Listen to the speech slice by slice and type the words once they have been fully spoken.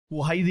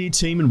Well, hey there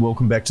team, and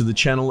welcome back to the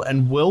channel,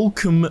 and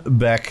welcome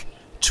back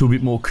to a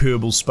bit more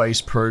Kerbal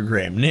Space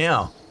Program.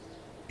 Now,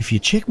 if you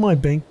check my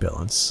bank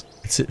balance,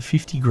 it's at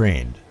 50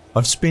 grand.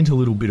 I've spent a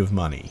little bit of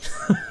money.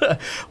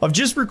 I've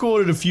just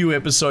recorded a few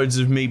episodes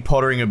of me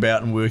pottering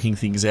about and working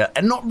things out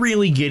and not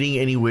really getting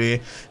anywhere,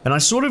 and I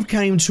sort of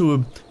came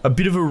to a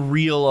bit of a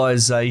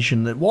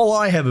realization that while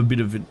I have a bit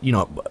of,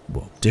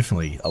 well,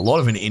 definitely a lot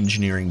of an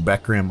engineering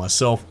background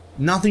myself,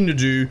 nothing to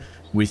do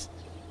with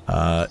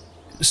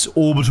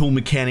orbital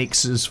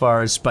mechanics as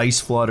far as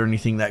spaceflight or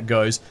anything that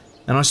goes.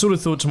 And I sort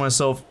of thought to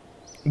myself,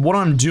 what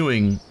I'm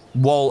doing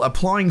while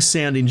applying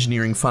sound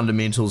engineering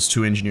fundamentals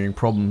to engineering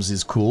problems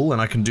is cool,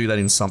 and I can do that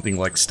in something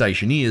like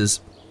Stationeers.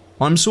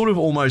 I'm sort of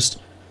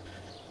almost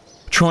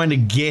trying to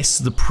guess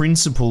the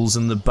principles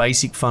and the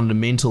basic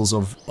fundamentals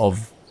of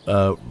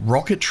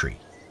rocketry,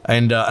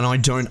 and I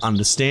don't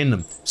understand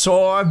them.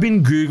 So I've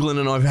been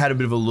Googling and I've had a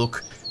bit of a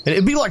look. And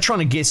it'd be like trying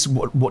to guess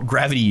what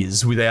gravity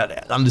is without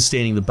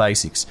understanding the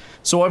basics.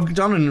 So I've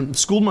done and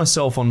schooled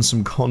myself on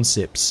some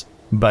concepts,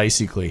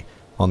 basically,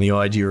 on the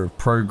idea of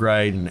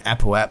prograde and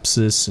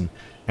apoapsis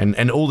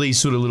and all these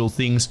sort of little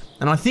things.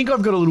 And I think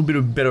I've got a little bit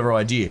of a better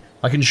idea.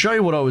 I can show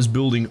you what I was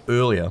building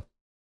earlier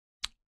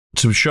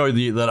to show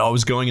that I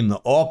was going in the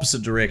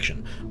opposite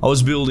direction. I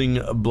was building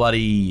a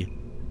bloody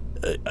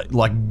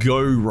like Go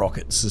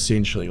rockets,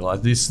 essentially,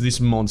 like this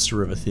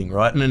monster of a thing,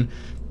 right? And then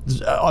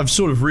I've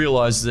sort of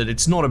realized that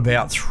it's not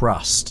about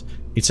thrust,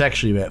 it's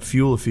actually about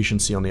fuel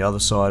efficiency on the other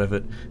side of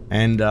it.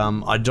 And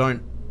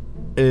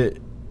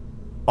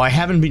I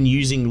haven't been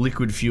using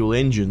liquid fuel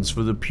engines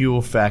for the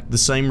pure fact, the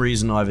same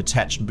reason I've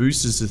attached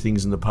boosters to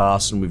things in the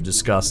past, and we've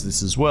discussed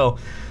this as well,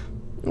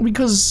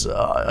 because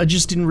I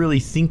just didn't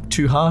really think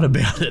too hard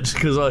about it,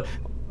 because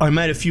I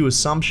made a few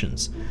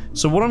assumptions.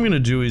 So what I'm going to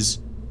do is,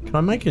 can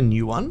I make a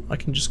new one? I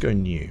can just go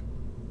new.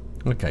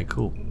 Okay,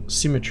 cool.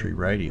 Symmetry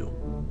radial.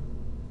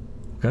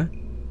 Okay.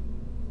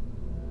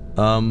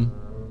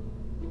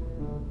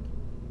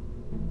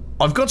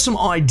 I've got some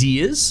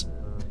ideas.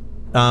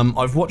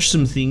 I've watched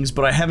some things,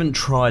 but I haven't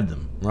tried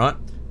them, right?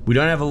 We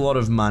don't have a lot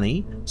of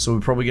money, so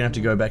we're probably gonna have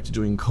to go back to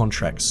doing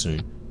contracts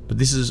soon. But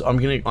this is, I'm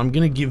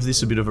gonna give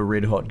this a bit of a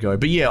red hot go.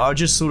 But yeah, I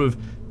just sort of,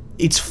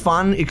 it's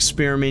fun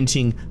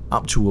experimenting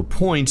up to a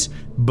point,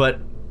 but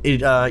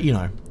it, you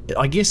know,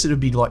 I guess it'd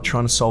be like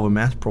trying to solve a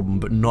math problem,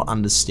 but not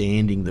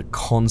understanding the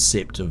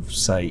concept of,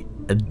 say,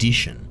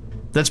 addition.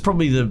 That's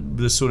probably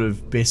the sort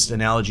of best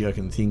analogy I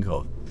can think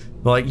of.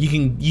 Like, you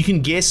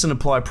can guess and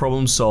apply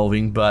problem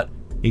solving, but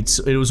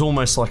it was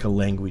almost like a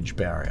language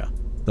barrier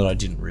that I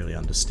didn't really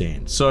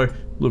understand. So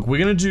look, we're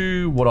gonna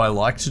do what I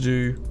like to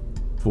do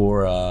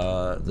for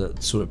the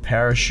sort of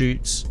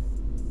parachutes,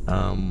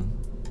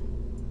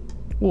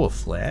 or a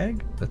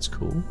flag. That's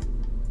cool.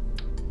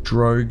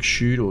 Drogue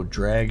chute or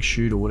drag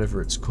chute or whatever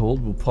it's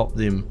called. We'll pop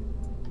them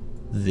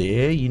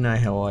there. You know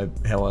how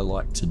I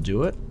like to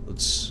do it.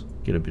 Let's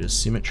get a bit of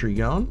symmetry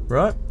going,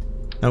 right?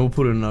 And we'll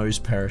put a nose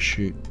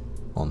parachute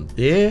on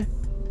there,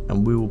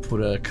 and we will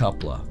put a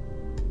coupler.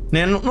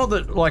 Now, not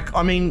that, like,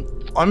 I mean,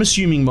 I'm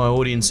assuming my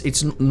audience,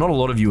 it's not a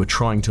lot of you are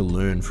trying to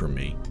learn from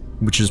me,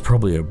 which is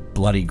probably a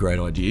bloody great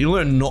idea. You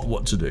learn not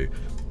what to do.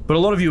 But a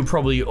lot of you are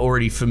probably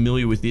already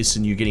familiar with this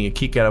and you're getting a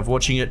kick out of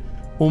watching it,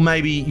 or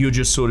maybe you're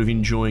just sort of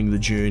enjoying the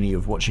journey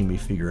of watching me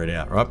figure it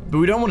out, right? But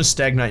we don't want to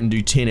stagnate and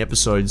do 10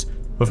 episodes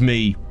of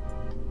me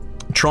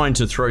trying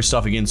to throw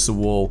stuff against the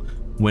wall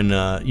when,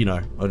 you know,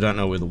 I don't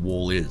know where the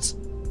wall is.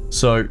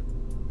 So,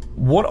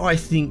 what I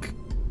think,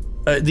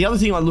 the other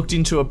thing I looked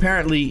into,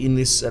 apparently in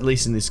this, at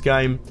least in this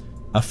game,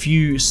 a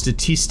few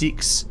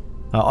statistics.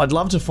 I'd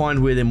love to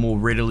find where they're more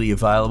readily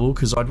available,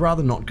 because I'd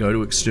rather not go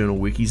to external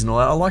wikis, and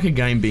I like a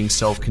game being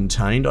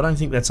self-contained. I don't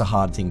think that's a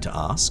hard thing to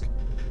ask.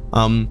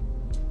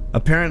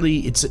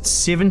 Apparently it's at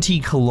 70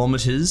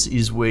 kilometers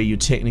is where you're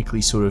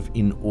technically sort of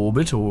in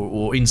orbit,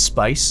 or in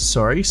space,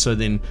 sorry, so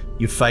then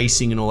you're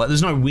facing and all that.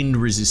 There's no wind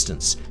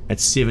resistance at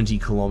 70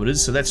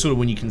 kilometers, so that's sort of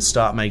when you can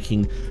start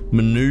making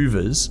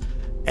maneuvers.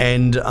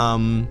 And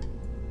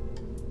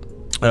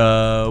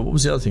what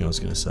was the other thing I was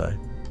going to say?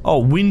 Oh,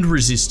 wind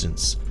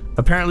resistance.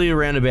 Apparently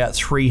around about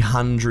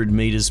 300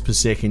 meters per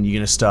second, you're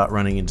going to start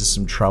running into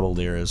some trouble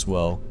there as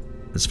well,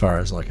 as far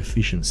as like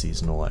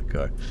efficiencies and all that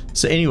go.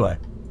 So anyway,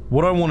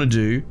 what I want to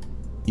do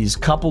is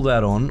couple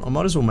that on. I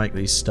might as well make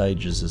these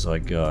stages as I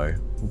go.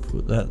 We'll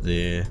put that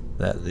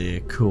there,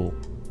 cool.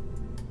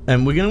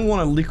 And we're going to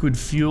want a liquid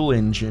fuel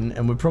engine,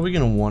 and we're probably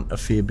going to want a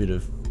fair bit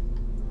of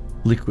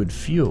liquid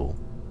fuel.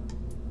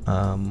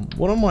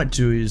 What I might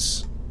do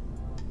is,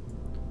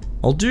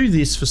 I'll do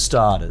this for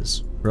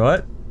starters,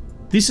 right?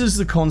 This is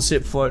the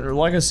concept floating.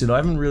 Like I said, I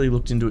haven't really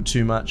looked into it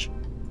too much.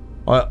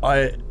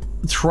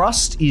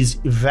 Thrust is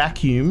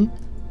vacuum,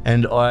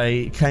 and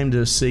I came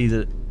to see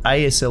that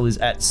ASL is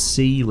at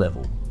sea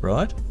level,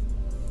 right?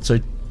 So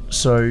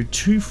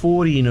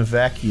 240 in a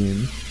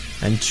vacuum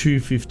and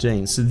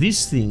 215. So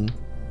this thing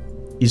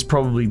is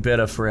probably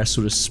better for our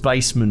sort of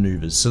space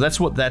maneuvers. So that's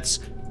what that's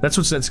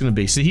going to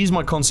be. So here's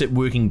my concept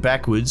working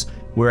backwards.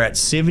 We're at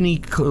 70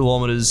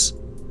 kilometers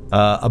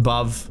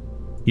above,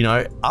 you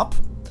know, up.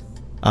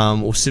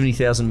 or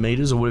 70,000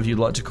 meters, or whatever you'd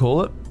like to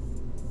call it.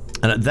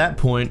 And at that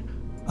point,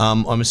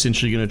 I'm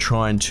essentially going to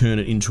try and turn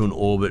it into an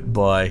orbit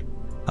by,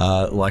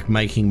 like,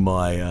 making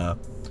my,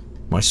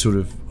 my sort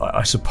of,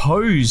 I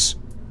suppose,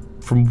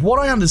 from what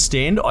I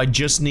understand, I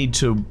just need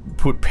to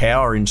put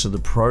power into the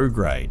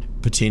prograde,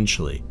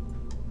 potentially,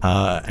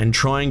 and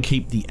try and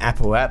keep the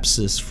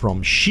apoapsis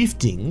from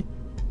shifting,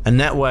 and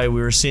that way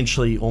we're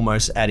essentially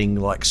almost adding,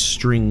 like,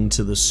 string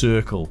to the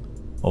circle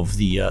of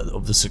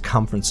the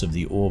circumference of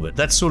the orbit.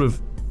 That's sort of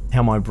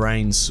how my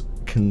brain's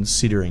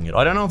considering it.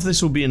 I don't know if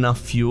this will be enough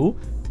fuel,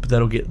 but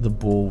that'll get the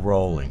ball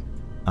rolling.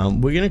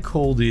 We're gonna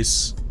call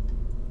this,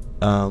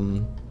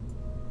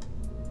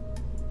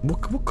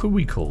 what could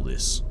we call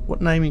this? What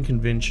naming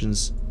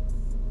conventions?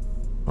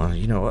 Oh,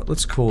 you know what?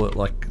 Let's call it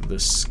like the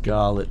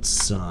Scarlet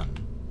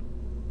Sun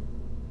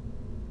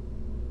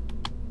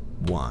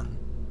 1.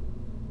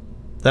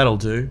 That'll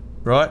do,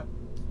 right?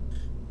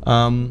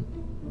 Alright,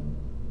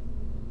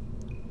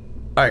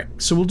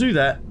 so we'll do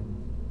that.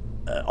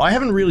 I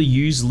haven't really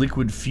used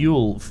liquid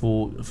fuel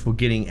for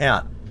getting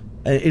out.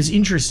 It's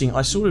interesting.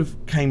 I sort of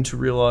came to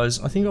realize.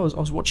 I think I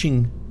was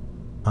watching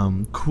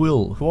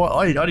Quill. Who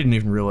I didn't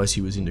even realize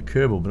he was into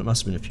Kerbal, but it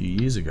must have been a few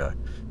years ago.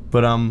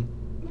 But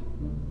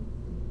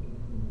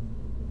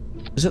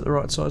is that the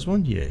right size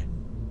one? Yeah.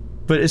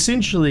 But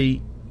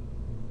essentially,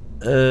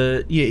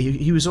 yeah,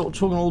 he was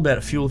talking all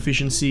about fuel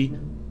efficiency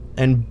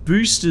and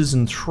boosters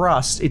and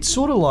thrust. It's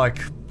sort of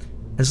like,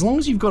 as long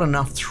as you've got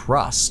enough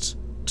thrust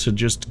to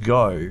just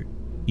go,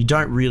 you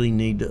don't really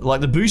need to, like,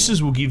 the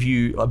boosters will give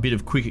you a bit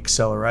of quick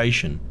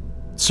acceleration.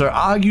 So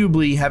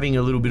arguably having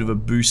a little bit of a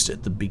boost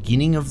at the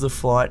beginning of the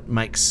flight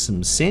makes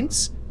some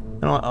sense.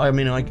 And I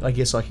mean, I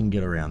guess I can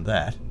get around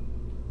that.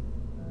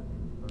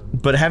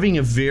 But having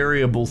a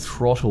variable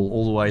throttle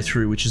all the way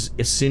through, which is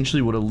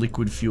essentially what a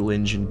liquid fuel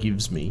engine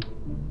gives me,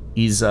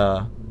 is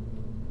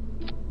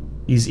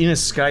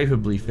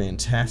inescapably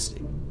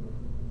fantastic.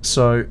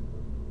 So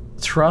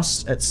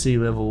thrust at sea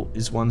level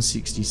is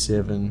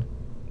 167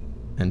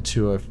 and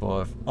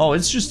 205. Oh,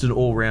 it's just an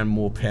all-round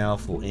more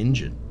powerful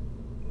engine,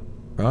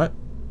 right?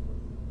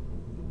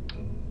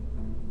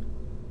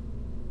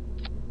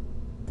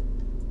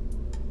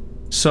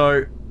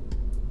 So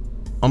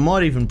I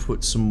might even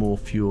put some more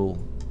fuel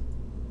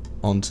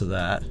onto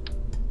that.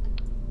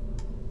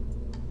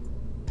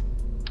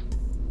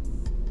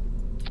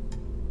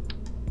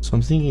 So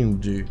I'm thinking we'll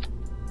do,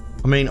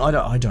 I mean,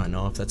 I don't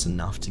know if that's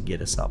enough to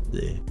get us up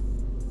there.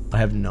 I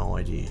have no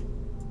idea.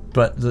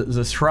 But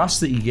the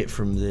thrust that you get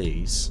from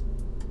these,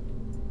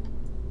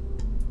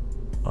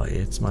 oh yeah,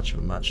 it's much of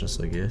a muchness,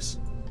 I guess.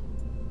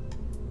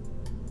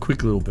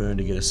 Quick little burn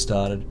to get us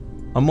started.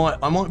 I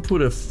might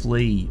put a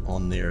flea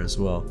on there as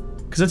well,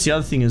 because that's the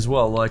other thing as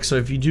well. Like, so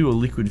if you do a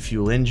liquid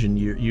fuel engine,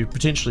 you're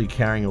potentially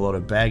carrying a lot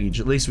of baggage.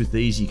 At least with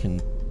these, you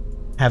can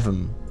have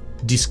them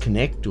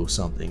disconnect or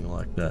something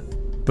like that.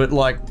 But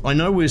like, I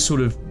know we're sort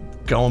of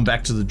going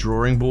back to the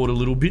drawing board a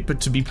little bit, but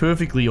to be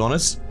perfectly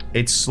honest,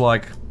 it's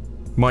like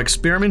my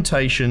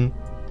experimentation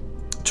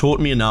taught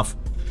me enough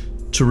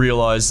to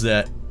realize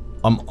that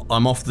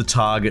I'm off the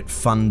target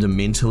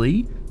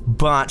fundamentally,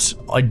 but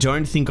I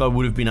don't think I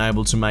would have been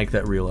able to make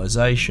that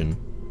realization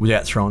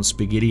without throwing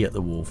spaghetti at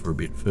the wall for a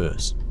bit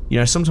first. You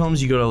know,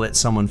 sometimes you gotta let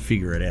someone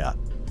figure it out.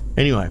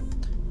 Anyway,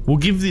 we'll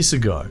give this a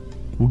go.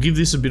 We'll give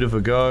this a bit of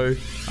a go.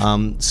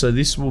 So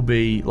this will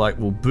be like,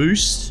 we'll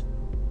boost,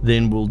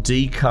 then we'll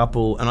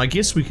decouple, and I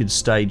guess we could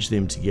stage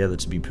them together,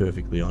 to be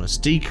perfectly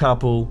honest.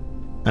 Decouple,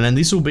 and then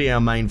this will be our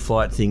main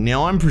flight thing.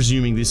 Now I'm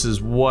presuming this is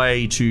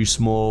way too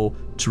small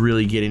to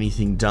really get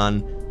anything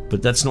done,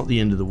 but that's not the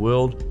end of the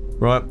world,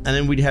 right? And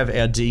then we'd have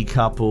our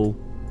decouple,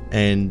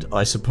 and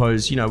I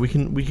suppose, you know, we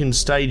can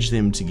stage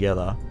them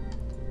together.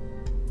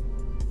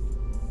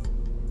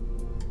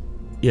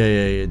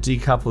 Yeah,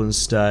 decouple and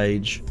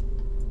stage,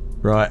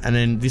 right? And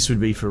then this would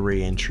be for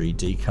re-entry,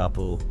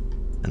 decouple,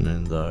 and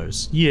then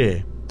those.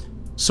 Yeah.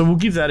 So we'll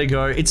give that a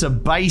go. It's a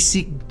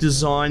basic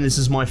design. This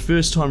is my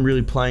first time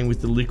really playing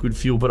with the liquid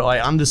fuel, but I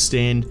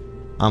understand.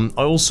 I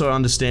also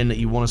understand that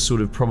you want to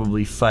sort of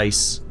probably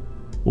face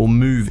or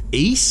move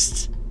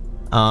east,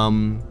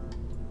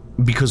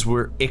 because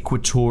we're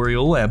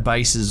equatorial. Our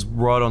base is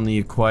right on the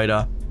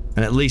equator,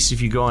 and at least if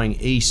you're going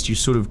east, you're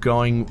sort of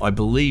going, I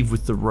believe,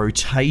 with the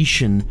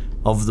rotation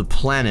of the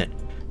planet.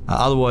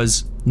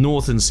 Otherwise,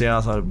 north and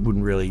south, it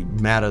wouldn't really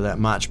matter that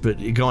much, but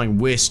going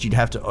west, you'd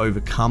have to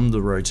overcome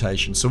the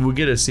rotation. So we'll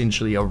get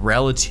essentially a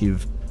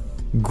relative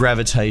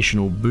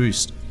gravitational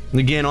boost. And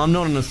again, I'm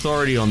not an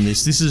authority on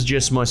this. This is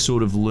just my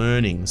sort of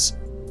learnings.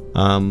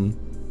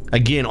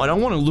 Again, I don't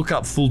want to look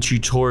up full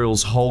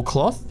tutorials whole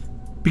cloth,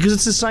 because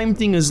it's the same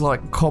thing as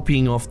like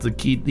copying off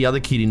the other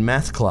kid in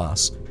math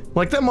class.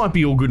 Like, that might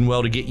be all good and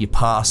well to get you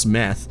past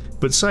math,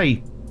 but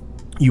say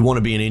you want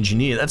to be an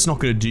engineer, that's not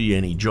going to do you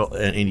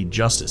any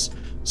justice.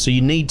 So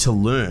you need to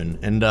learn,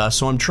 and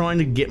so I'm trying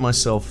to get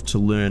myself to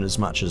learn as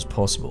much as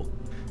possible.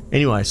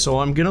 Anyway, so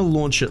I'm going to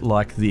launch it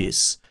like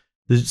this.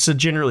 It's a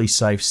generally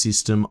safe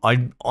system.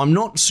 I'm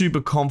not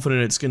super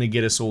confident it's going to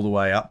get us all the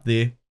way up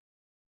there,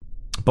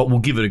 but we'll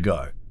give it a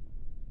go.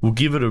 we'll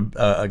give it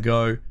a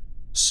go.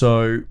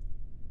 So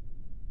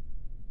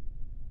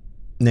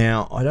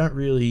now I don't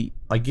really,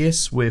 I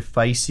guess we're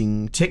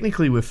facing,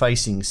 technically we're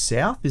facing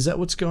south. Is that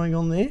what's going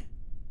on there?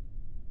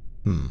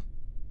 All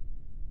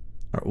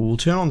right, well, we'll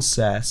turn on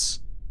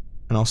SAS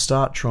and I'll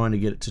start trying to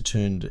get it to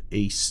turn to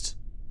east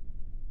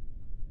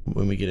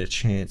when we get a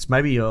chance.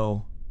 Maybe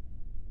I'll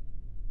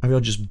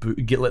just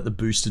let the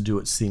booster do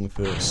its thing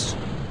first.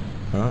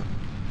 All right.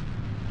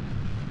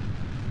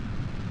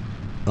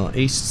 Oh,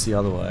 east's the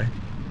other way.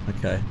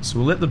 Okay, so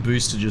we'll let the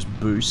booster just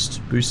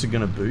boost. Booster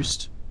gonna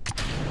boost.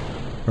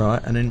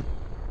 Right, and then...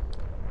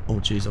 Oh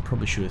geez, I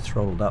probably should have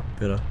throttled up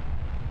better.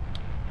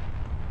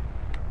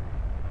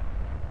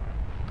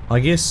 I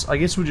guess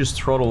we'll just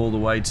throttle all the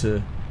way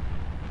to...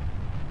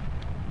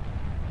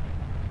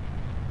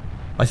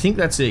 I think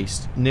that's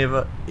east.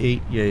 Never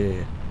eat...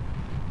 Yeah.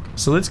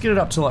 So let's get it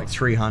up to like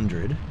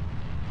 300.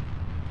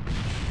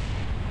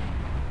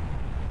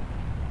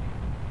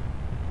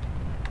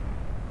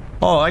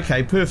 Oh,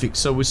 okay, perfect.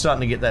 So we're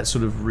starting to get that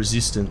sort of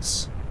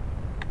resistance.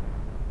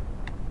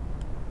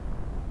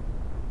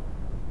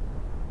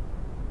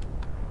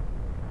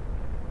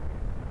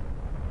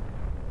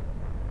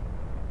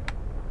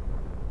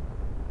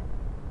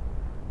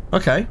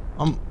 Okay,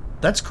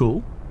 that's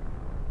cool.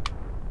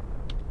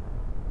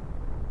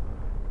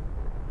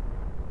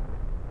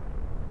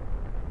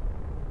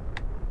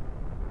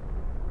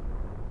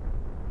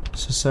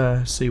 Let's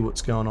just see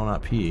what's going on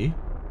up here.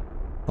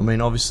 I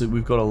mean, obviously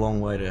we've got a long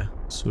way to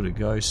sort of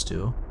go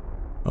still.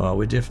 Oh,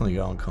 we're definitely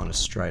going kind of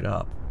straight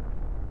up.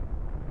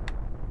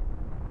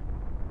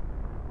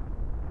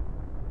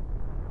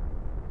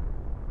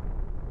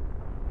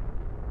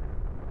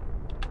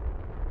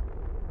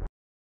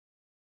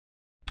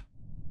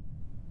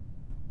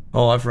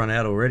 Oh, I've run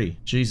out already.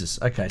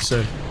 Jesus. Okay,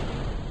 so...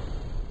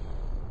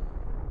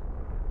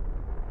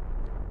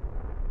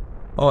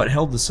 Oh, it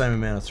held the same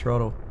amount of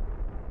throttle.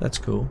 That's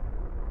cool.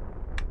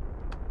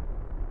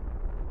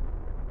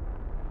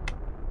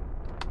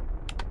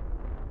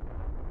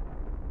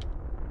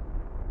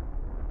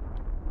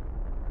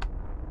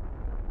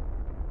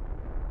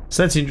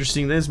 So that's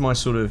interesting. There's my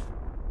sort of...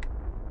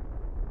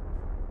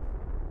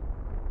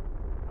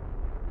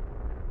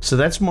 So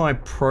that's my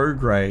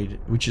prograde,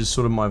 which is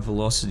sort of my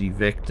velocity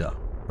vector,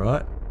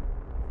 right?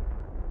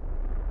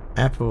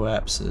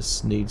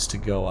 Apoapsis needs to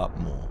go up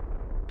more.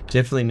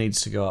 Definitely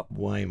needs to go up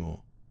way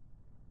more.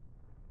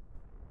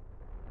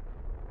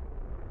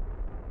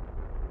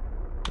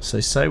 So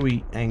say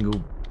we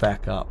angle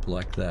back up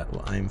like that.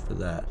 We'll aim for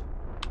that.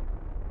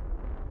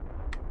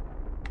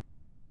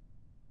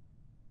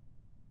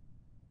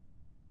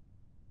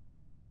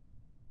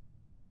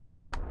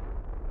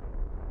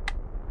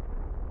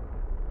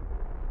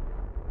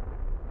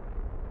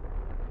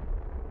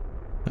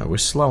 No, we're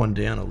slowing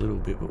down a little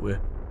bit, but we're...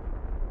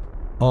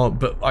 Oh,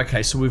 but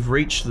okay, so we've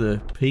reached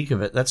the peak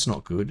of it. That's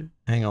not good.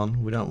 Hang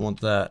on, we don't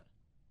want that.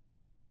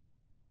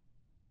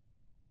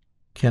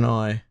 Can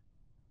I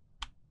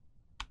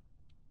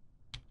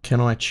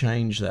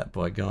change that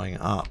by going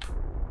up?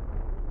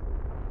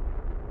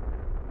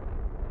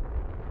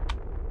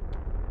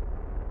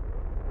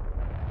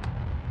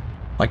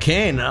 I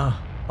can. Oh,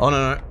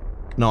 no.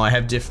 No, I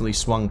have definitely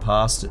swung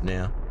past it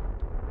now.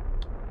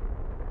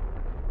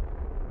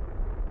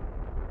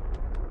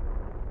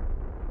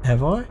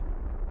 Have I?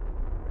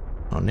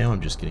 Oh, now I'm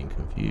just getting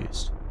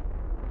confused.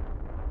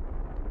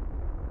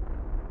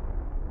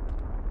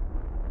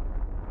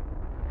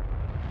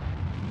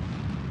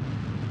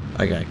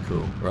 Okay,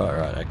 cool.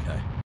 Right, okay.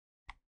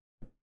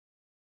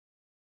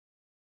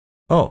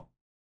 Oh.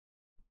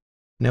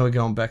 Now we're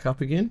going back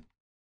up again?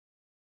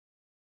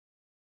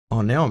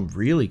 Oh, now I'm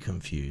really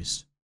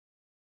confused.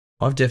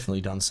 I've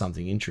definitely done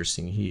something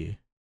interesting here.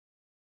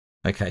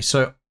 Okay,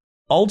 so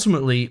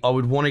ultimately I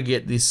would want to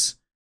get this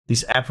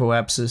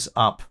apoapsis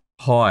up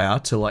higher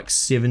to like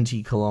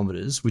 70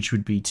 kilometers, which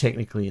would be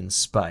technically in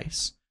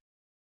space,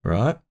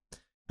 right?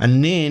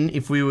 And then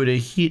if we were to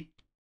hit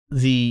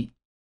the...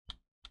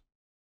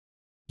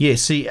 Yeah,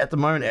 see, at the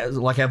moment,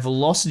 like our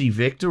velocity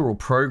vector or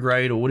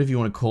prograde or whatever you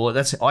want to call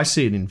it, I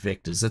see it in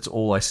vectors. That's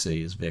all I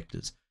see is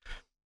vectors.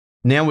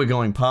 Now we're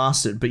going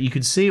past it, but you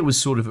could see it was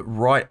sort of at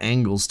right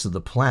angles to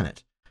the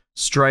planet,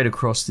 straight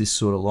across this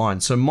sort of line.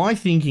 So my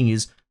thinking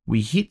is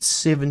we hit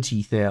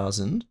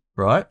 70,000,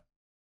 right?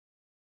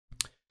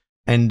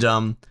 And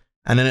then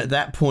at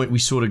that point we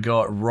sort of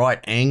go at right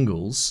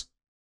angles,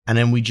 and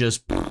then we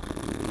just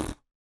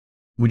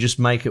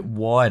make it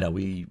wider.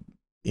 We,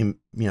 you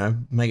know,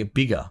 make it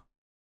bigger.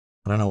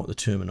 I don't know what the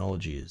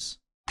terminology is.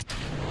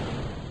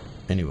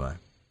 Anyway,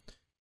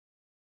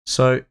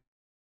 so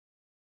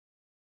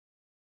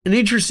an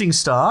interesting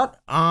start.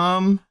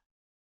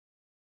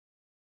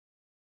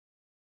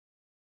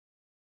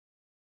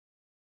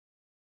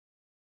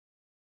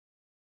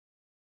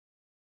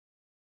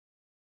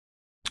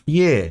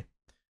 Yeah.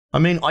 I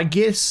mean, I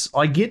guess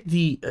I get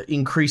the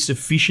increased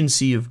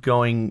efficiency of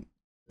going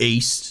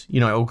east,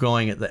 you know, or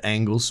going at the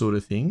angle sort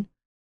of thing.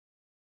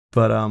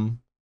 But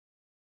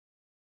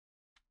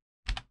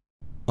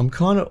I'm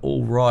kind of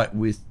all right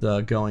with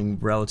going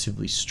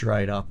relatively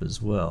straight up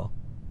as well.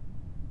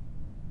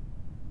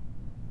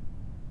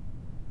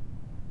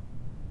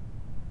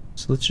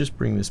 So let's just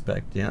bring this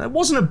back down. It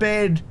wasn't a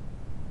bad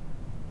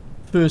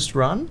first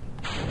run.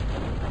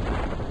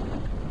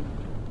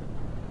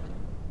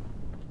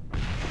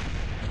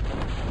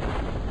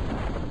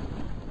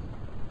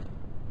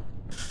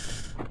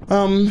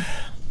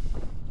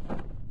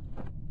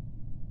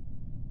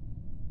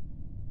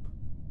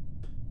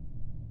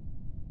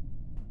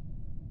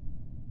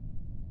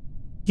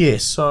 Yeah,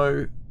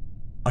 so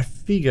I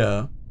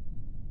figure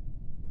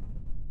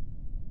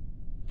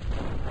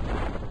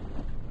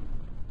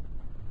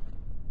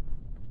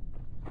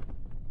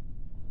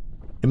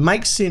it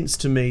makes sense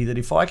to me that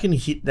if I can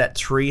hit that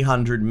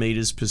 300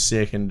 meters per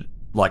second,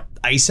 like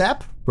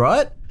ASAP,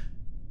 right?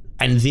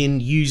 And then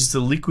use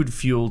the liquid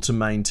fuel to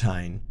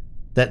maintain,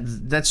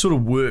 that sort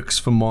of works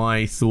for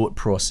my thought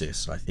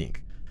process, I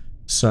think.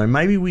 So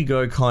maybe we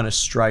go kind of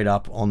straight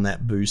up on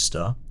that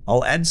booster.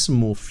 I'll add some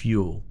more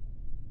fuel.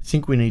 I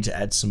think we need to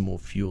add some more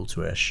fuel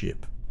to our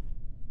ship.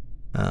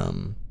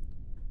 But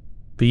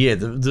yeah,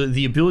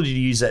 the ability to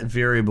use that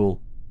variable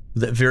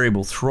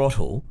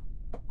throttle,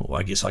 or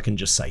I guess I can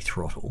just say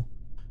throttle,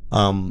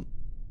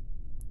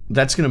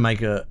 that's going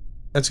to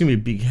be a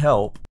big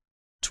help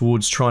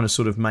towards trying to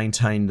sort of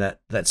maintain that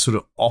sort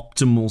of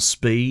optimal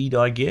speed,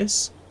 I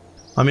guess.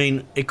 I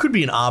mean, it could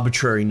be an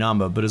arbitrary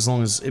number, but as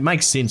long as it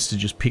makes sense to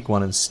just pick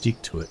one and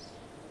stick to it.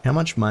 How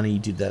much money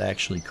did that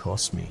actually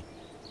cost me?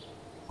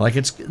 Like,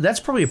 that's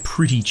probably a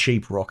pretty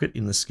cheap rocket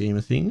in the scheme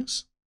of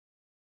things.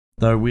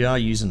 Though we are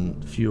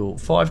using fuel.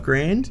 5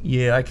 grand?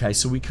 Yeah, okay,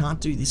 so we can't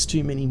do this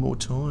too many more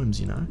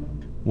times, you know?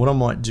 What I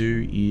might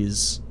do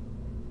is...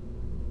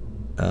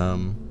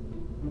 oh,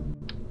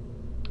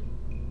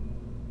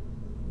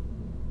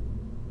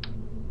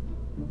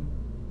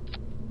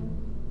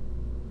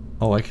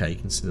 okay, you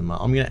can see the mark.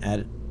 I'm going to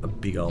add a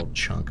big old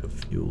chunk of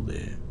fuel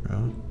there,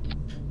 right?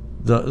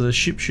 The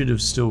ship should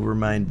have still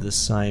remained the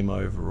same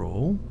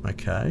overall,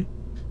 okay?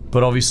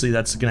 But obviously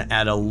that's going to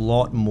add a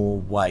lot more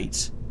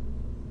weight.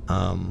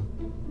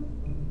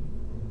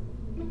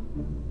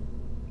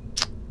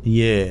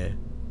 Yeah,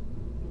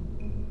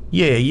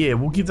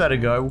 we'll give that a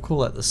go. We'll call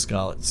that the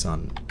Scarlet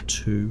Sun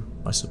 2,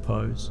 I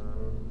suppose.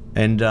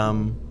 And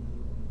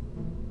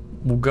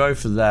we'll go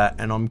for that.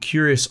 And I'm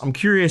curious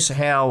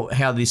how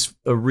this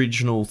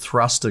original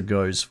thruster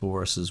goes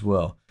for us as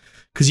well.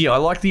 Because yeah, I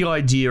like the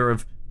idea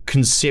of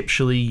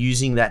conceptually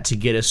using that to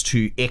get us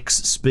to X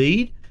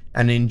speed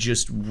and then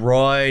just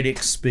ride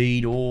X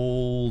speed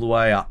all the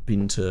way up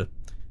into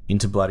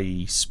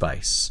bloody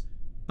space.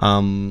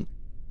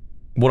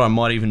 What I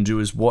might even do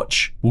is we'll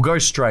go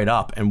straight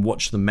up and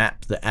watch the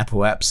map, the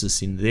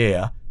apoapsis in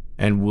there,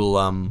 and we'll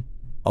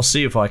I'll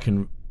see if I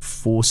can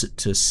force it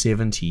to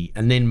 70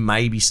 and then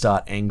maybe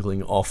start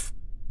angling off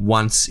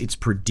once it's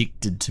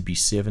predicted to be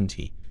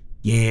 70.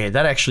 Yeah,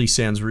 that actually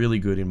sounds really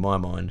good in my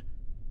mind.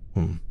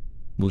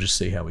 We'll just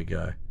see how we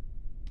go.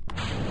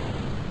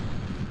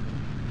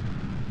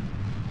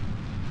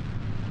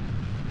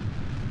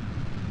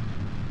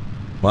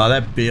 Wow,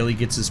 that barely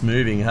gets us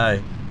moving,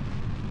 hey.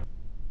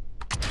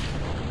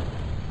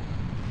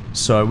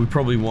 So we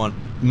probably want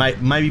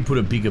maybe put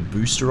a bigger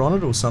booster on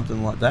it or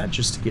something like that,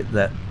 just to get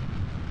that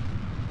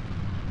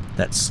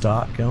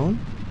start going.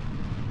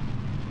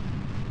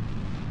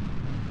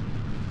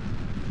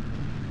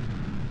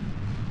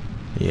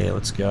 Yeah,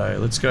 let's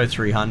go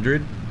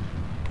 300.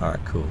 All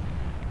right, cool.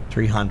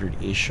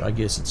 300-ish. I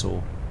guess it's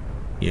all,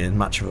 yeah,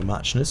 much of a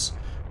muchness.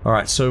 All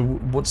right, so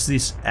what's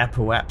this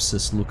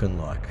apoapsis looking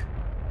like?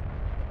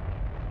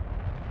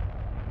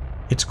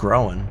 It's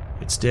growing.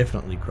 It's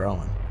definitely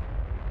growing.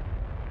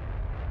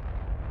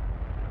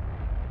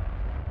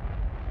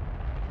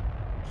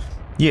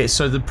 Yeah,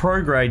 so the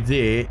prograde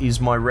there is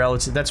my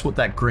relative. That's what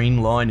that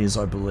green line is,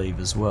 I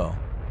believe, as well.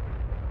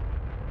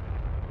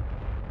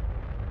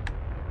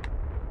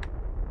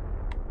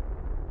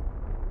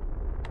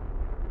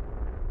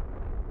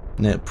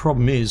 Now, the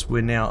problem is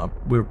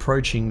we're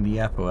approaching the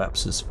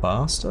apoapsis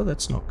faster.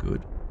 That's not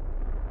good.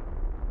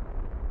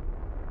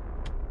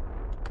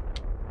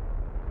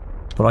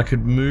 But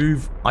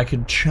I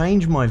could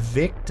change my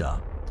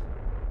vector.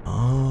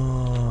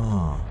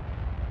 Ah.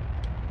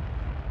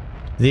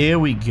 There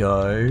we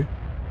go.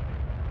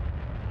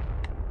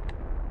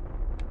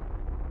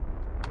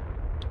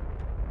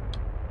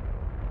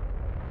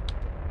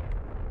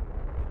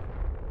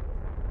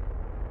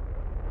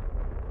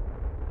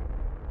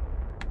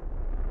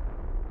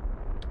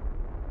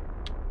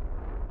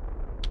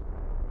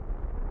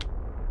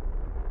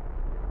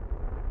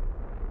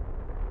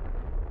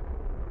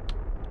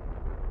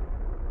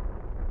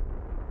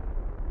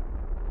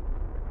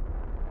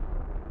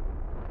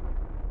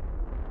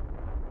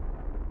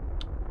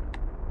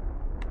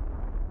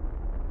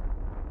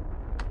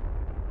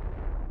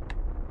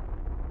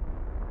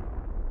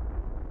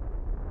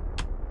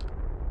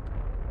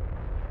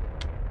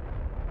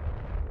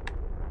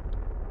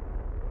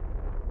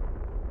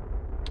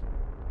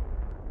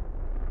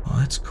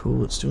 That's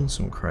cool. It's doing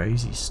some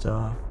crazy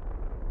stuff.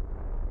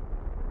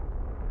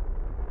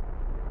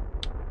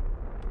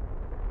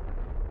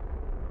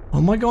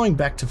 Am I going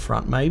back to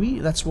front, maybe?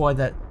 That's why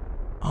that...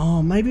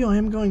 Oh, maybe I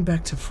am going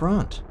back to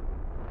front.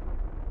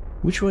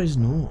 Which way is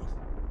north?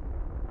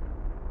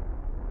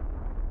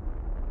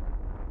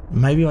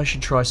 Maybe I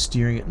should try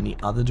steering it in the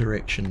other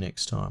direction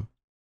next time.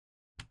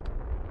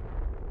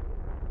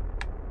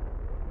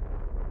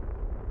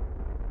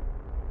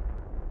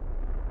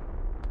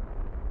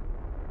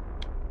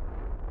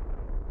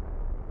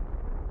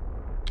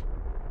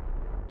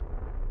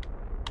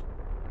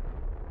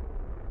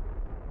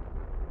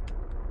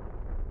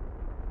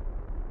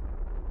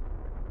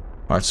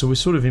 Alright, so we're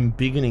sort of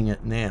embiggening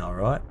it now,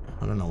 right?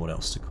 I don't know what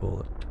else to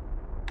call it.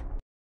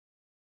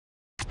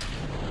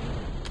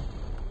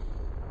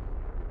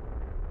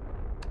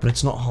 But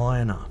it's not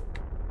high enough.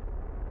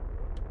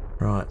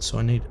 Right, so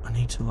I need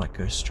to like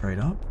go straight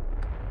up.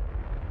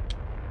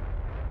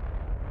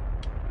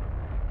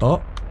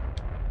 Oh,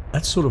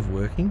 that's sort of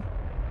working.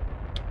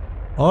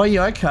 Oh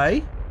yeah,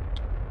 okay.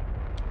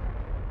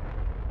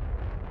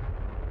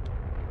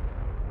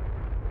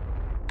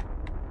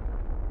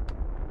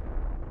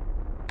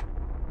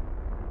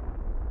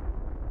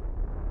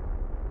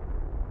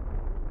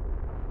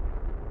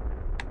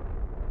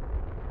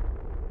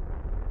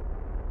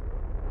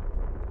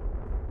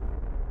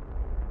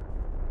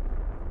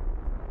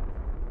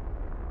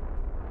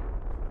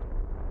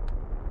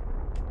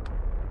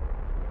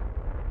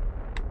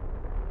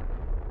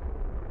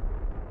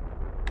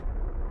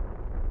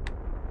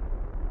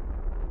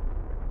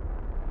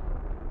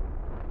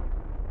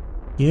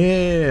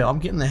 Yeah, I'm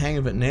getting the hang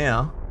of it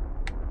now.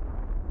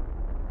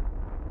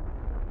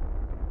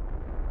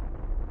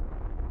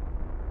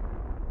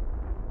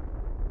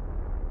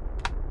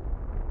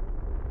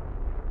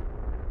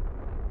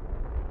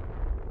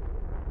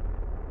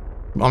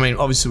 I mean,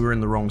 obviously we're in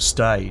the wrong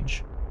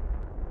stage.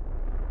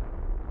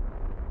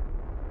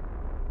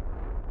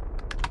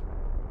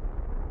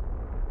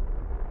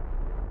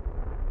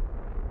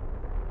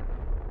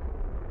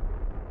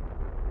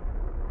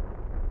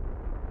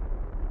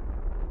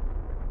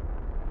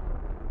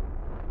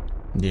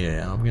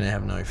 Yeah, I'm gonna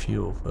have no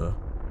fuel for...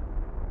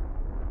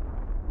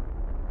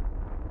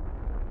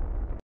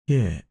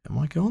 Yeah, am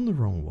I going the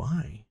wrong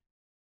way?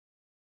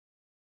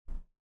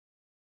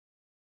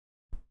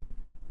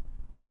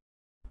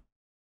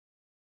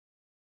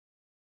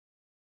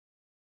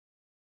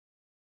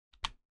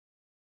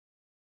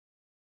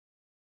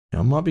 Yeah,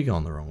 I might be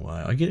going the wrong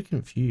way. I get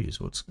confused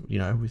what's, you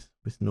know,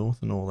 with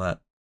north and all that.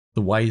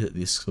 The way that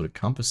this sort of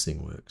compass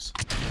thing works.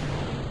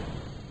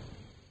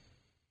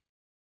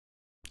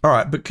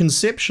 Alright, but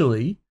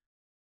conceptually,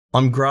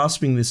 I'm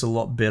grasping this a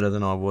lot better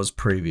than I was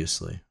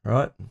previously,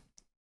 right?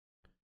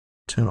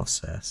 Turn off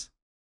SAS.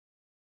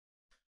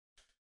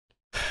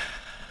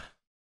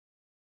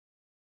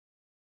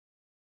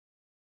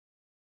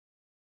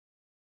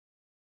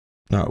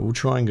 Alright, we'll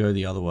try and go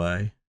the other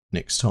way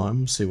next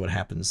time, see what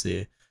happens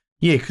there.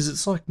 Yeah, because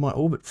it's like my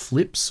orbit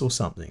flips or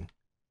something.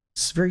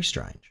 It's very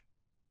strange.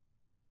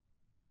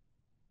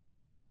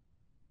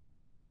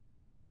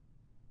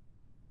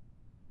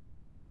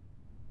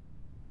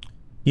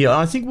 Yeah,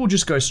 I think we'll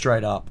just go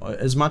straight up.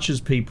 As much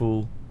as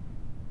people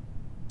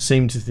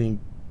seem to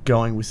think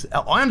going with...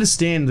 I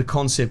understand the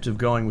concept of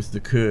going with the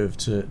curve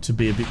to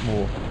be a bit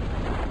more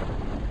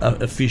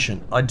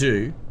efficient. I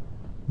do.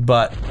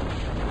 But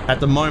at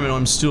the moment,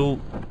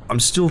 I'm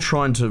still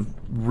trying to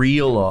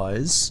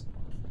realize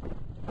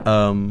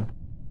the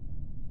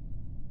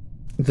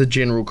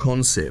general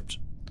concept.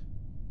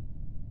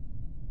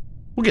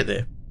 We'll get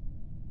there.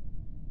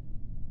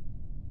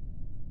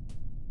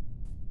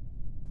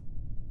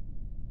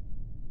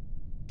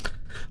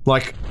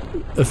 Like,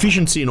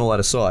 efficiency and all that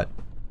aside,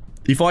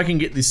 if I can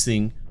get this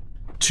thing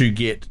to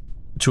get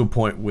to a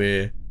point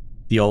where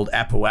the old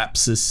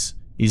apoapsis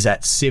is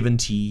at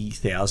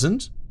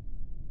 70,000,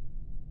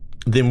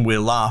 then we're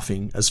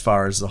laughing as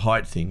far as the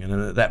height thing. And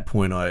at that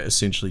point, I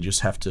essentially just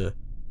have to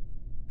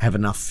have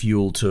enough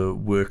fuel to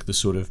work the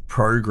sort of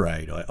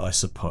prograde, I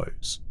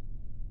suppose.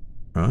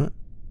 Right?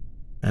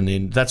 And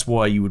then that's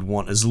why you would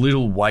want as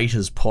little weight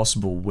as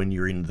possible when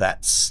you're in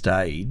that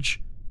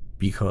stage,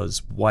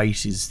 because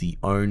weight is the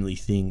only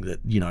thing that,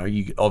 you know,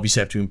 you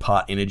obviously have to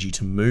impart energy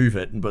to move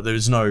it, but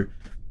there's no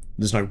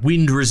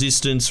wind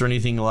resistance or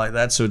anything like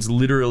that, so it's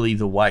literally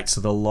the weight.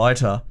 So the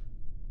lighter,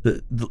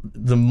 the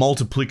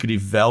multiplicative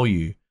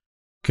value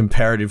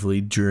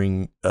comparatively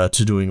during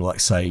to doing, like,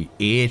 say,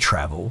 air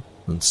travel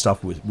and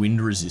stuff with wind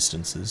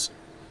resistances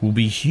will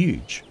be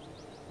huge.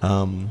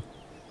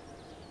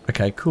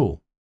 Okay,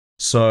 cool.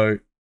 So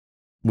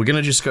we're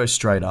gonna just go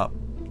straight up.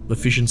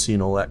 Efficiency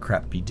and all that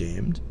crap be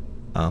damned.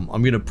 I'm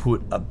going to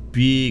put a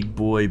big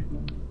boy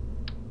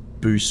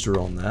booster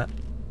on that.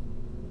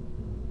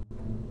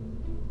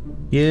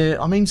 Yeah,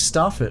 I mean,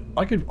 stuff it.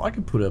 I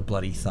could put a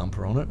bloody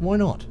thumper on it. Why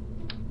not?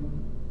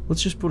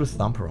 Let's just put a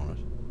thumper on it.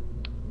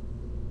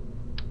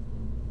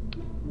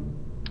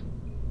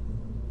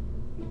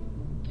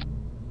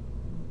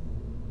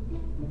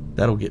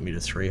 That'll get me to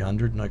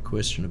 300, no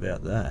question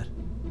about that.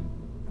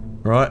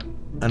 Right,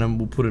 and then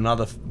we'll put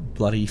another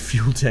bloody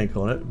fuel tank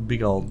on it.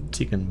 Big old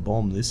ticking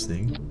bomb, this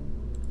thing.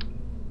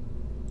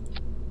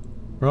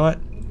 right?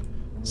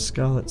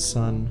 Scarlet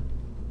Sun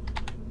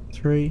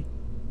 3.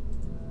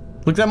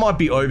 Look, that might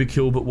be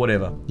overkill, but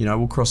whatever. You know,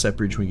 we'll cross that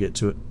bridge when we get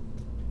to it.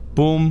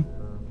 Boom.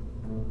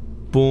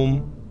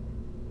 Boom.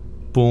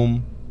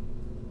 Boom.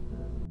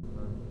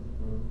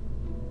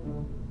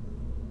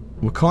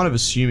 We're kind of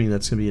assuming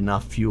that's going to be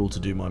enough fuel to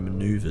do my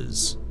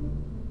maneuvers.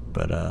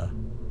 But, I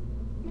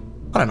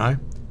don't know.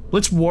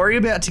 Let's worry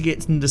about to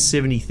get into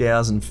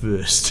 70,000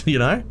 first, you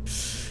know?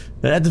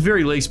 At the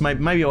very least,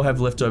 maybe I'll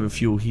have leftover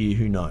fuel here.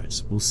 Who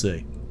knows? We'll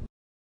see.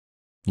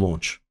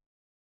 Launch.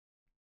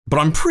 But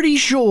I'm pretty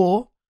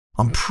sure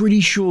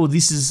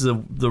this is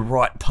the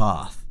right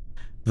path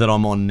that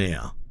I'm on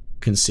now,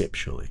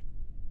 conceptually.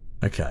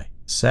 Okay,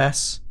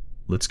 SAS,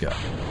 let's go.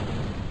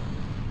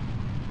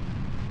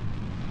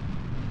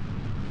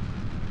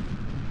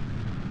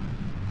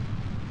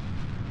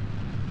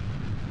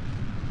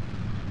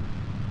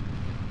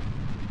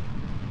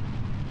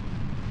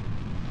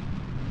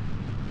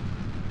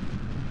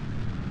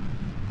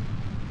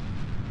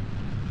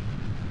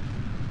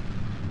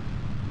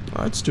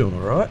 Oh, it's doing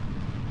alright.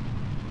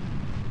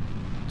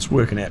 It's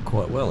working out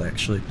quite well,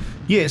 actually.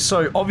 Yeah,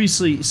 so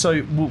obviously,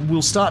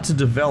 we'll start to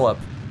develop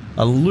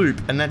a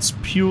loop, and that's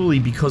purely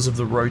because of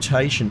the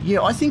rotation.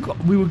 Yeah, I think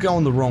we were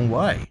going the wrong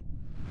way.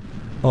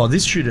 Oh,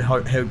 this should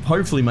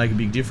hopefully make a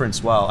big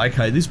difference. Wow,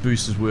 okay, this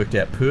boost has worked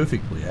out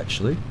perfectly,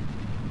 actually.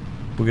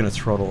 We're going to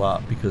throttle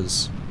up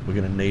because we're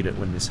going to need it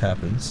when this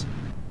happens.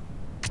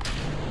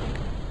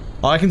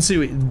 I can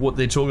see what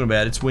they're talking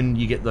about. It's when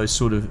you get those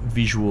sort of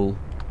visual...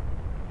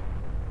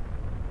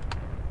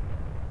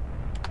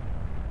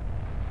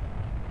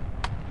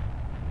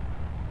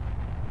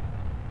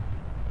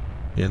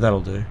 Yeah,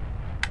 that'll do.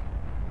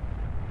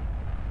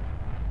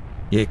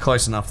 Yeah,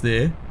 close enough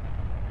there.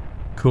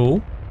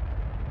 Cool.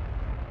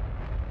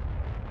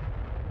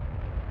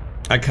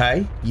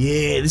 Okay.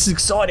 Yeah, this is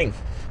exciting.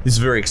 This is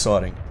very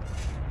exciting.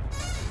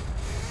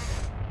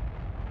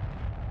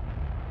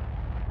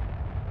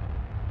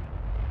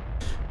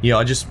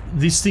 Yeah,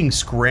 this thing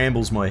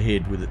scrambles my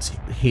head with its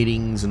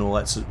headings and all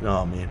that sort.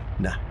 Oh man,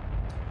 nah.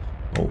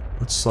 Oh,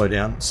 let's slow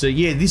down. So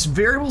yeah, this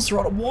variable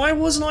throttle, why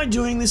wasn't I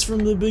doing this from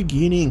the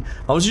beginning?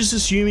 I was just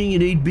assuming you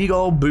need big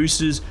old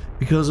boosters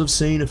because I've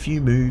seen a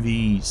few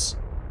movies.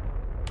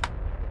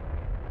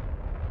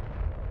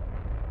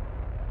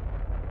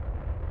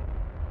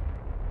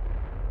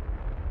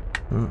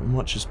 I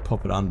might just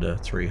pop it under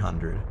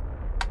 300.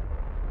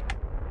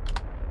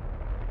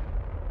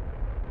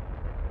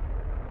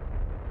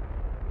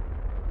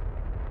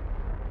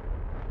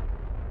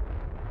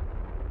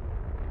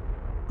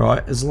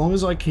 Right, as long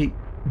as I keep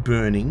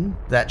burning,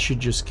 that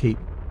should just keep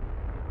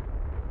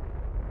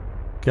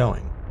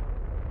going.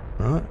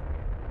 Right?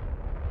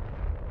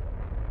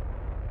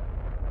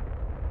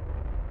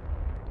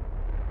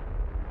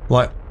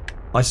 Like,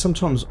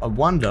 I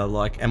wonder,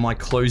 like, am I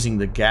closing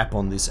the gap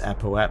on this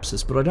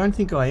apoapsis? But I don't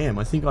think I am.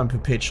 I think I'm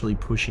perpetually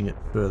pushing it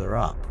further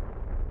up.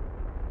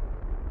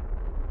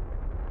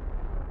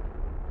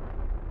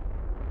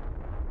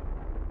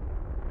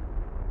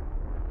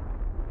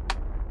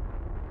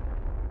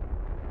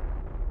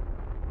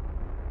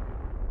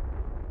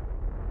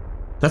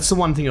 That's the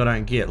one thing I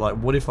don't get. Like,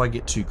 what if I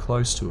get too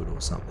close to it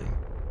or something?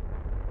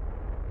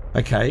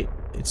 Okay,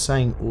 it's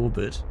saying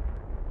orbit.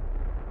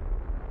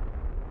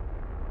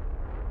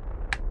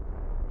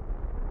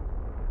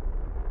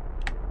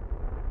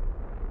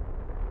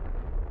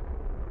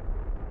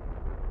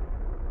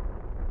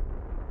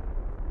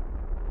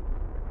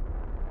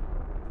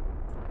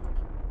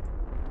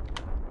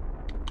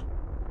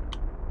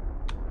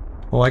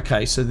 Oh,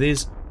 okay, so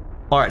there's...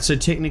 Alright, so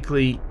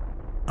technically...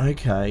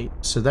 Okay,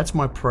 so that's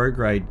my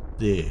prograde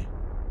there.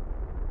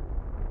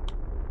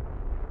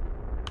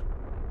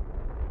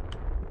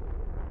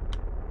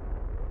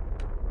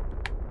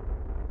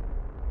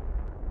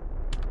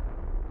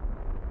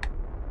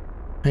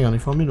 Hang on,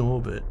 if I'm in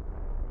orbit...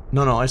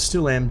 No, I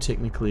still am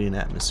technically in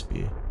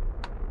atmosphere.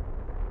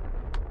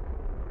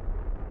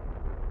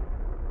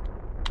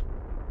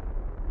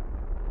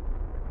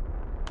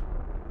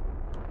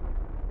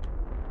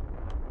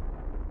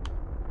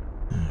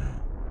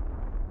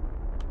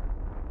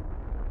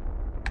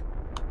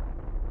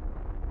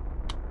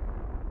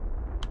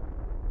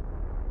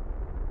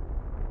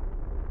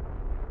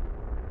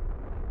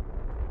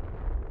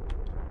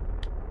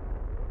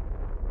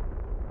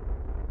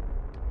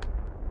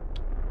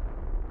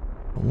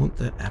 I want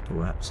that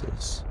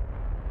apoapsis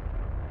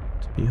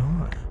to be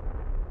high.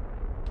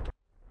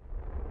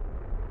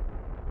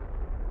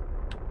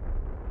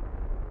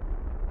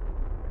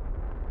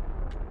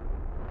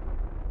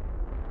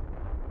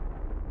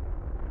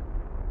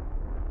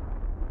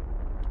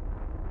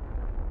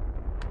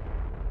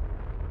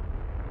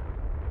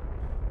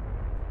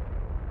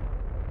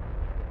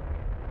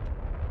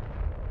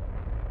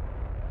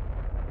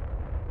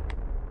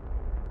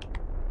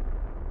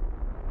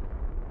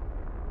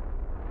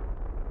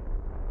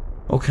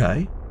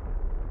 Okay.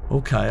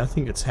 Okay, I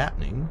think it's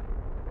happening.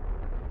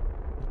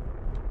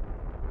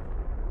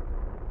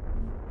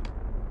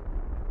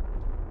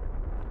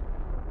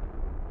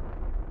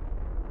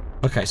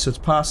 Okay, so it's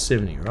past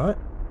 70, right?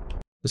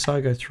 Let's say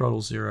I go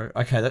throttle 0.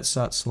 Okay, that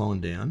starts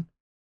slowing down.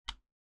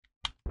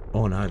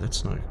 Oh no,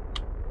 that's no.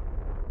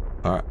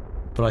 Alright,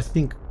 but I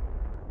think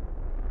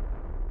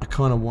I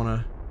kind of want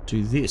to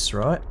do this,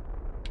 right?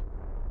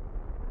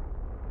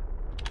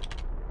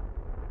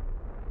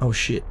 Oh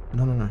shit,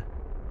 no, no, no.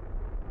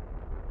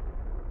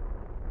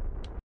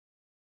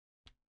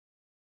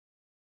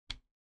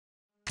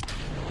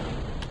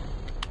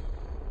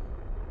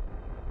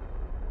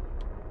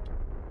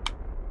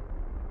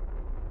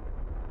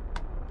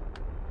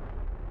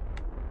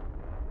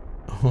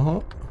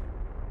 Oh.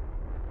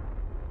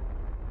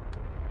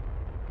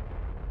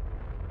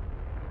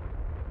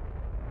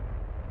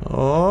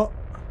 Oh.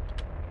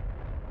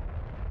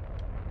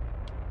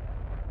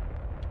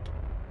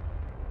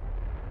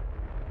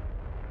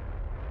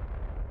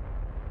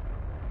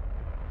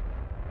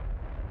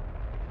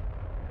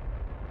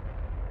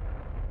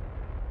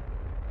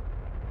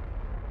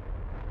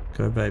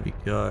 Go, baby,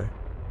 go.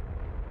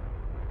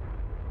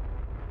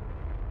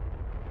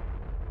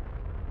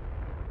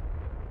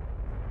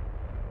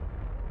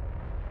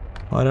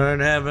 I don't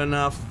have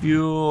enough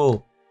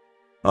fuel.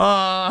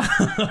 Ah,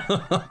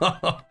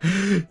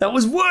 that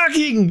was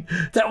working.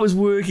 That was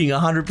working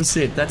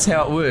 100%. That's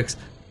how it works.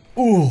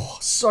 Oh,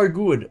 so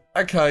good.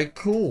 Okay,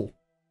 cool.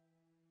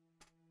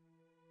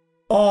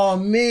 Oh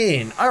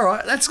man. All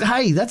right.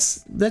 Hey,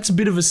 that's a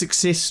bit of a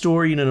success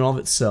story in and of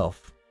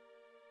itself.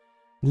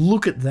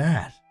 Look at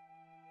that.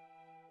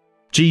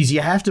 Geez, you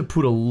have to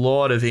put a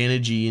lot of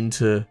energy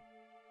into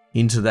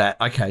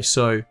that. Okay,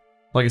 so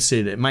like I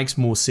said, it makes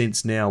more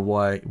sense now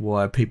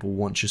why people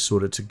want you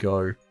sort of to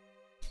go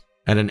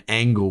at an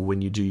angle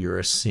when you do your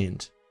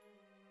ascent.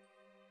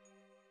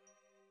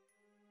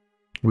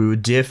 We were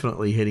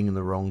definitely heading in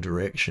the wrong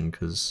direction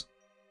because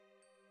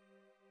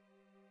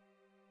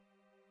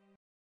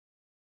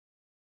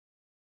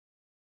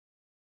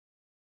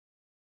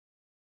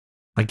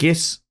I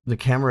guess the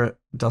camera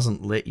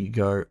doesn't let you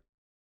go,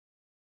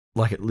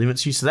 like it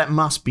limits you, so that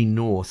must be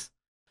north.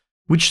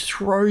 Which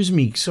throws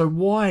me, so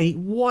why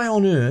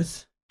on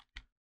earth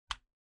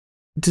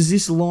does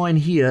this line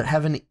here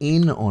have an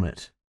N on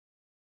it?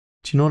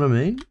 Do you know what I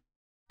mean?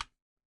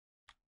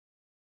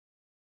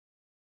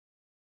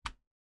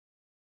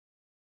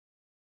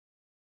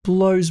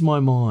 Blows my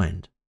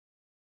mind.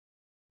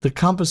 The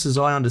compass, as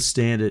I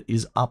understand it,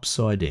 is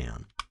upside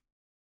down.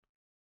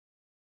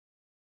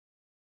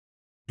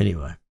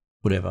 Anyway,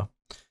 whatever.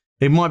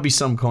 There might be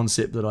some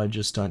concept that I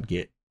just don't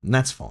get, and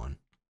that's fine.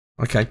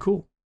 Okay,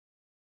 cool.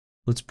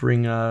 Let's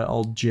bring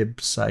old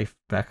Jeb safe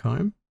back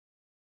home.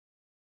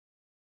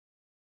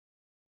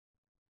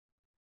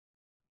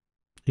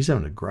 He's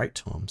having a great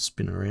time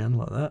spinning around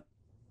like that.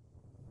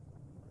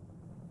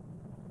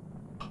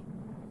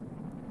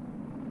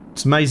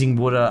 It's amazing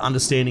what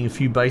understanding a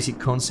few basic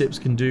concepts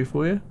can do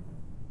for you.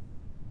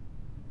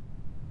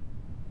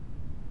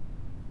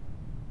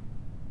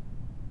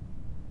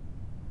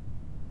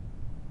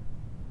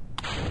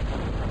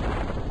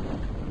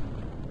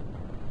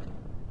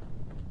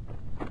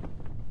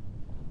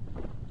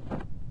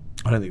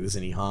 I don't think there's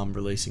any harm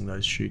releasing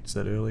those chutes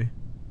that early.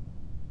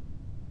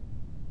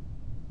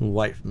 We'll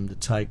wait for them to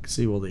take,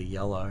 see while they're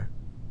yellow.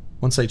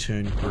 Once they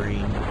turn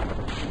green,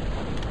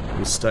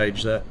 we'll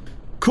stage that.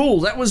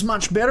 Cool, that was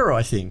much better,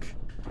 I think.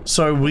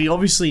 So we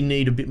obviously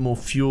need a bit more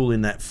fuel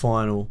in that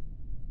final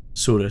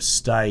sort of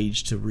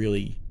stage to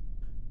really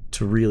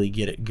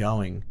get it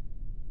going.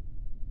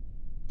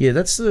 Yeah,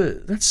 that's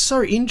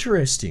so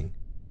interesting.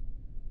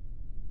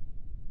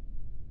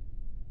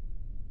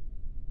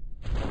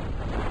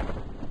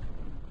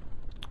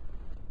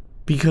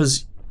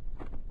 Because,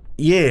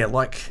 yeah,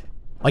 like,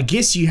 I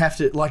guess you have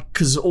to, like,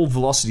 because all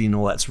velocity and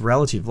all that's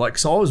relative. Like,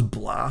 so I was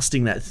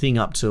blasting that thing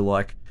up to,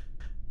 like,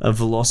 a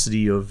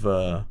velocity of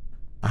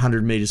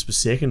 100 meters per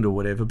second or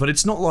whatever, but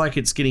it's not like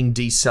it's getting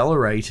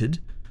decelerated.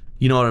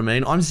 You know what I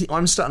mean?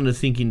 I'm starting to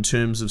think in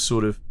terms of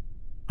sort of,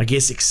 I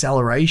guess,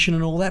 acceleration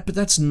and all that, but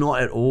that's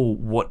not at all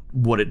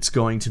what it's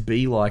going to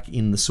be like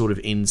in the sort of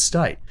end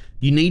state.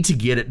 You need to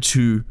get it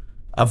to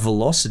a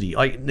velocity.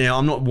 Now,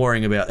 I'm not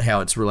worrying about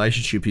how its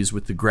relationship is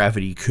with the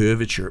gravity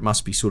curvature. It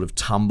must be sort of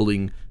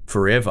tumbling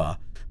forever.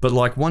 But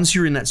like once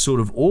you're in that sort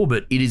of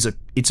orbit,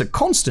 it's a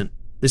constant.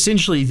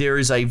 Essentially, there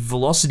is a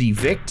velocity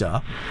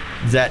vector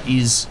that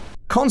is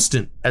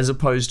constant as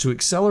opposed to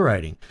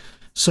accelerating.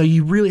 So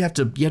you really have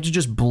to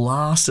just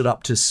blast it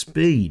up to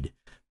speed.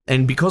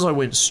 And because I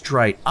went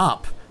straight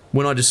up,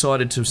 when I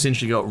decided to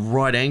essentially go at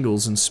right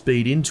angles and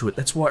speed into it,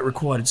 that's why it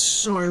required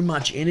so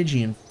much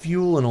energy and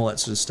fuel and all that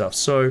sort of stuff.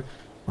 So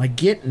I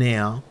get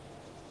now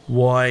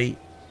why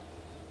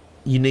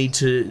you need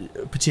to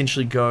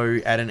potentially go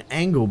at an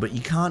angle, but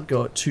you can't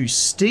go at too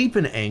steep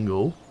an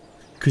angle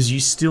because you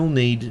still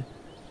need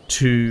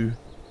to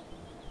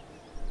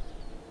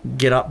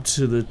get up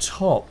to the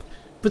top.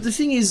 But the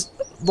thing is,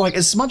 like,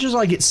 as much as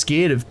I get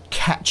scared of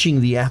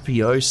catching the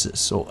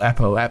apoapsis or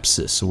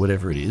apoapsis or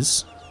whatever it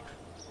is,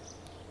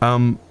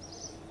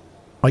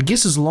 I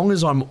guess as long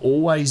as I'm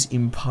always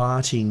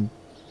imparting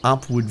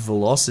upward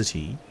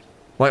velocity,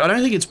 like I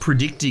don't think it's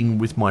predicting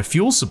with my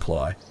fuel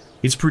supply.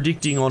 it's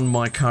predicting on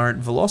my current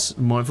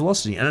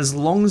velocity. And as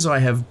long as I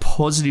have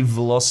positive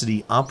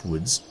velocity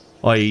upwards,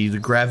 i.e. the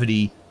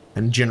gravity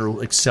and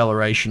general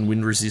acceleration,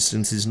 wind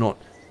resistance is not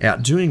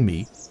outdoing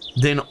me,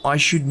 then I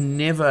should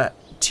never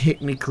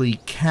technically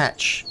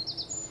catch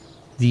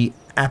the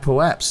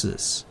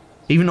apoapsis.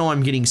 Even though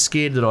I'm getting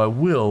scared that I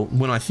will,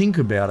 when I think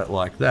about it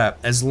like that,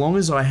 as long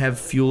as I have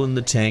fuel in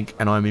the tank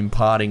and I'm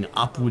imparting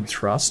upward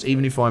thrust,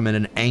 even if I'm at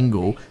an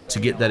angle to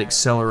get that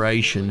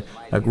acceleration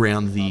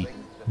around the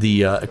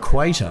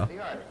equator,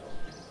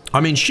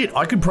 I mean, shit,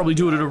 I could probably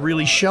do it at a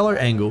really shallow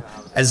angle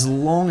as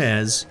long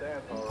as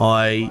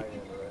I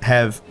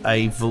have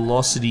a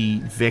velocity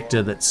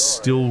vector that's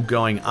still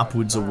going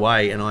upwards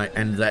away, and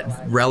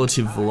that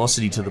relative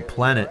velocity to the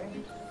planet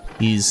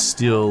is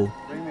still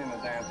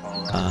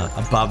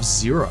above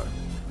 0,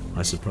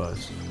 I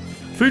suppose.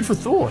 Food for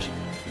thought.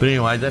 But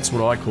anyway, that's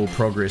what I call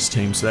progress,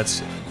 team, so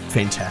that's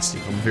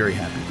fantastic. I'm very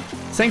happy.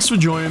 Thanks for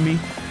joining me.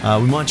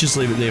 We might just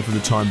leave it there for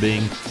the time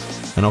being,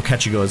 and I'll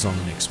catch you guys on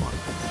the next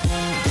one.